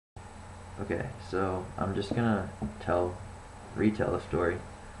Okay, so I'm just gonna retell a story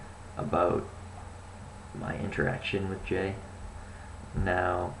about my interaction with Jay.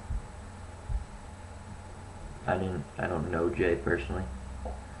 Now, I don't know Jay personally.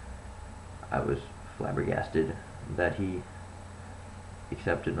 I was flabbergasted that he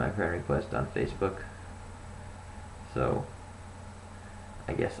accepted my friend request on Facebook. So,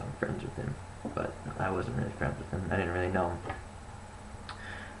 I guess I'm friends with him, but I wasn't really friends with him. I didn't really know him.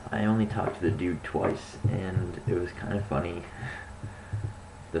 I only talked to the dude twice, and it was kind of funny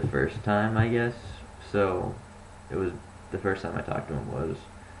the first time, I guess. So, it was the first time I talked to him was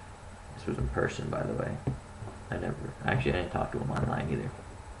this was in person, by the way. I didn't talk to him online either.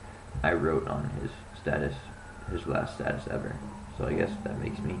 I wrote on his status, his last status ever. So I guess that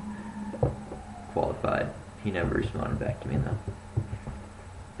makes me qualified. He never responded back to me though.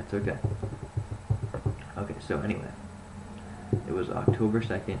 It's okay. Okay, so anyway, it was October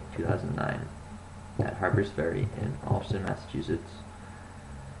 2nd, 2009, at Harper's Ferry in Allston, Massachusetts,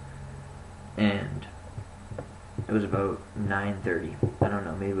 and it was about 9:30. I don't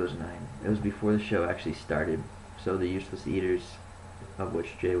know, maybe it was 9. It was before the show actually started, so the Useless Eaters, of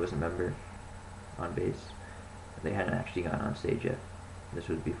which Jay was a member on bass, they hadn't actually gone on stage yet. This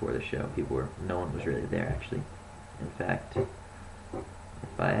was before the show. No one was really there actually. In fact,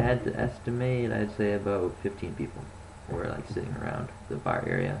 if I had to estimate, I'd say about 15 people were like sitting around the bar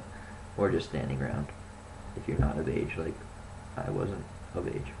area, or just standing around. If you're not of age, like I wasn't of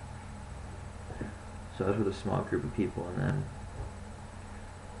age. So I was with a small group of people, and then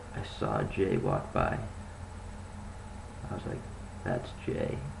I saw Jay walk by. I was like, that's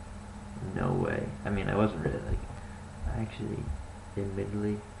Jay. No way. I mean, I wasn't really like, actually,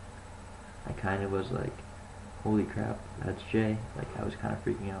 admittedly, I kind of was like, holy crap, that's Jay. Like, I was kind of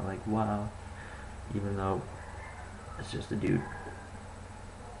freaking out, like, wow. Even though it's just a dude.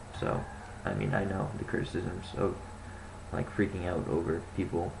 So, I mean, I know the criticisms of, like, freaking out over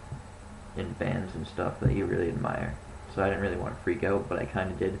people in bands and stuff that you really admire. So I didn't really want to freak out, but I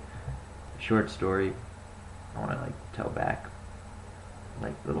kind of did. Short story, I want to, like, tell back.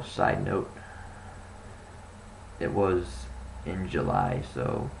 Like, little side note. It was in July,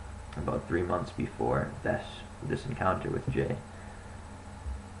 so about 3 months before this encounter with Jay.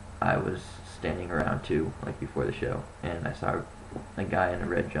 I was standing around too, like before the show, and I saw a guy in a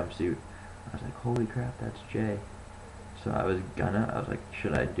red jumpsuit. I was like, holy crap, that's Jay. So I was like,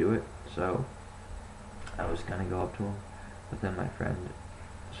 should I do it? So I was gonna go up to him, but then my friend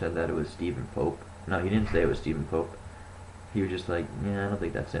said that it was Stephen Pope. No, he didn't say it was Stephen Pope. He was just like, yeah, I don't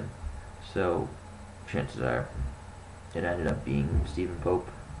think that's him. So chances are it ended up being Stephen Pope.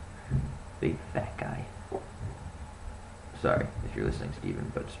 Big fat guy. Sorry if you're listening,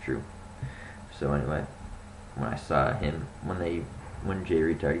 Stephen, but it's true. So anyway, when I saw him, when Jay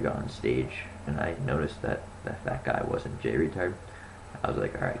Reatard got on stage, and I noticed that that fat guy wasn't Jay Reatard, I was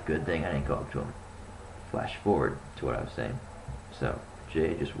like, alright, good thing I didn't go up to him. Flash forward to what I was saying. So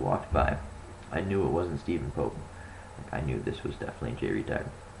Jay just walked by. I knew it wasn't Stephen Pope. Like, I knew this was definitely Jay Reatard.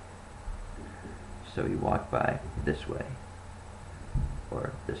 So he walked by this way,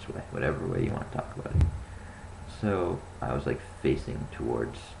 or this way, whatever way you want to talk about it. So I was like facing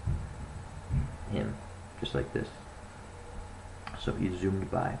towards him, just like this. So he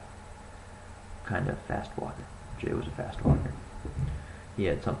zoomed by, kind of fast walker. Jay was a fast walker. He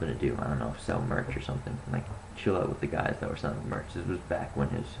had something to do, I don't know, sell merch or something, like chill out with the guys that were selling merch. This was back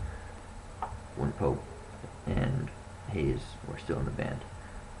when Pope and Hayes were still in the band.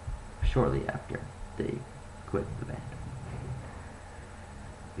 Shortly after they quit the band.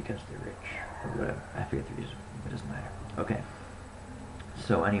 Because they're rich, or whatever. I forget the reason, it doesn't matter. Okay.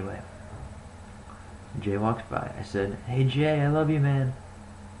 So anyway, Jay walked by. I said, hey Jay, I love you, man.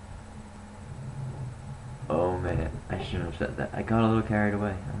 Oh man, I shouldn't have said that. I got a little carried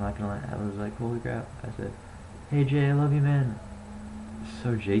away, I'm not gonna lie. I was like, holy crap. I said, hey Jay, I love you, man.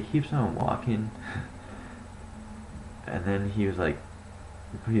 So Jay keeps on walking. And then he was like,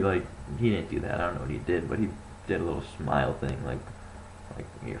 he didn't do that, I don't know what he did, but he did a little smile thing, like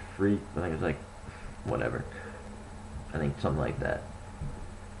you're a freak. I think it was like, whatever. I think something like that.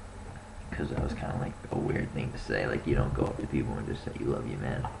 Because that was kind of like a weird thing to say. Like, you don't go up to people and just say, you love you,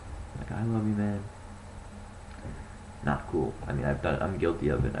 man. Like, I love you, man. Not cool. I mean, I'm guilty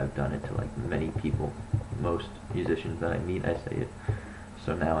of it. I've done it to like many people. Most musicians that I meet, I say it.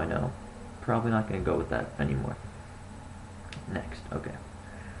 So now I know. Probably not going to go with that anymore. Next, okay.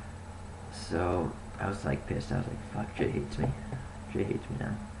 So I was like pissed. I was like, fuck, Jay hates me. Jay hates me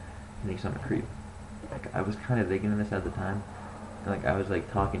now. He thinks I'm a creep. Like, I was kind of thinking of this at the time. Like, I was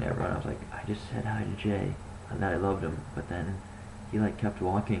like talking to everyone. I was like, I just said hi to Jay and that I loved him, but then he like kept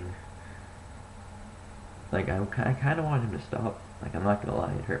walking. Like I kind of wanted him to stop. Like I'm not gonna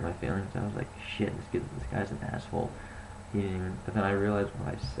lie, it hurt my feelings. I was like, shit, this guy's an asshole. He didn't even, but then I realized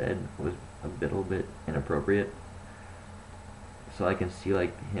what I said was a little bit inappropriate. So I can see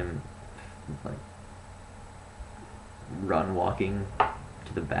like him like run walking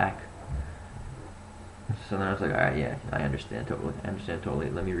to the back. So then I was like, alright, yeah, I understand totally. I understand totally.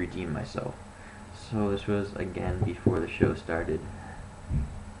 Let me redeem myself. So this was again before the show started.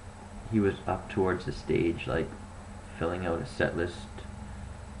 He was up towards the stage, like filling out a set list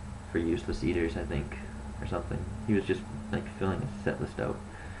for Useless Eaters, I think, or something. He was just like filling a set list out.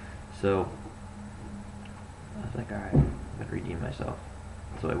 So I was like, alright, I'm gonna redeem myself.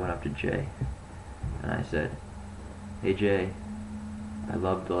 So I went up to Jay and I said, hey Jay, I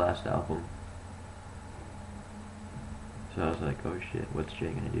loved the last album. So I was like, oh shit, what's Jay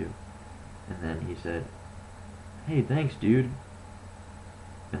gonna do? And then he said, hey, thanks dude.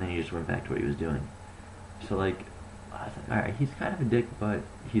 And then he just went back to what he was doing. So like, I was like, alright, he's kind of a dick, but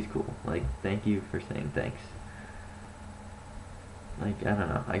he's cool. Like, thank you for saying thanks. Like, I don't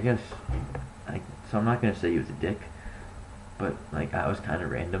know, I guess, so I'm not gonna say he was a dick, but like, I was kind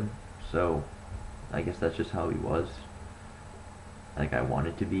of random, so I guess that's just how he was. Like, I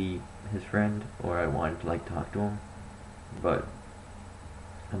wanted to be his friend, or I wanted to like talk to him, but,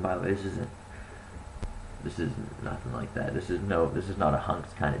 and by the way, this is nothing like that. This is not a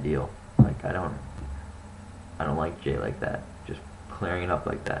hunks kind of deal. Like, I don't like Jay like that. Just clearing it up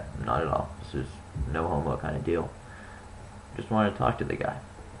like that. Not at all. This is no homo kind of deal. Just wanted to talk to the guy.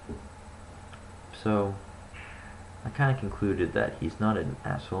 So, I kind of concluded that he's not an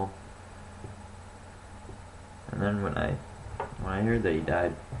asshole. And then when I heard that he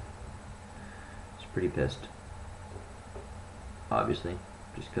died, I was pretty pissed. Obviously,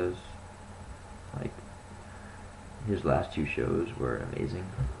 just because, like, his last two shows were amazing.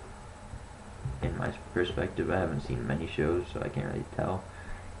 In my perspective, I haven't seen many shows, so I can't really tell.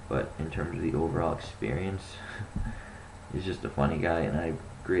 But in terms of the overall experience, he's just a funny guy, and I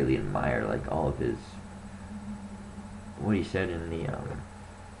greatly admire like all of his what he said in the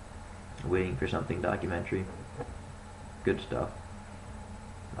Waiting for Something documentary. Good stuff.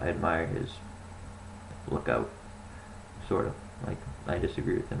 I admire his lookout, sort of. Like, I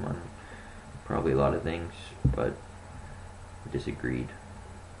disagree with him on probably a lot of things, but disagreed,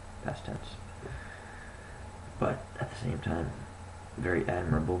 past tense. But at the same time, very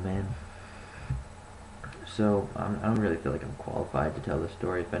admirable man. So I don't really feel like I'm qualified to tell this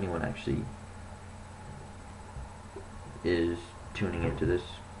story. If anyone actually is tuning into this,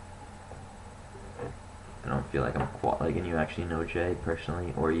 I don't feel like I'm and you actually know Jay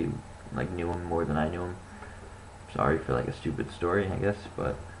personally, or you like knew him more than I knew him. Sorry for like a stupid story, I guess,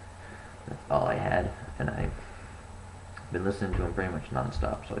 but that's all I had, and I've been listening to him pretty much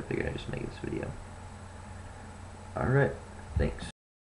non-stop, so I figured I'd just make this video. Alright, thanks.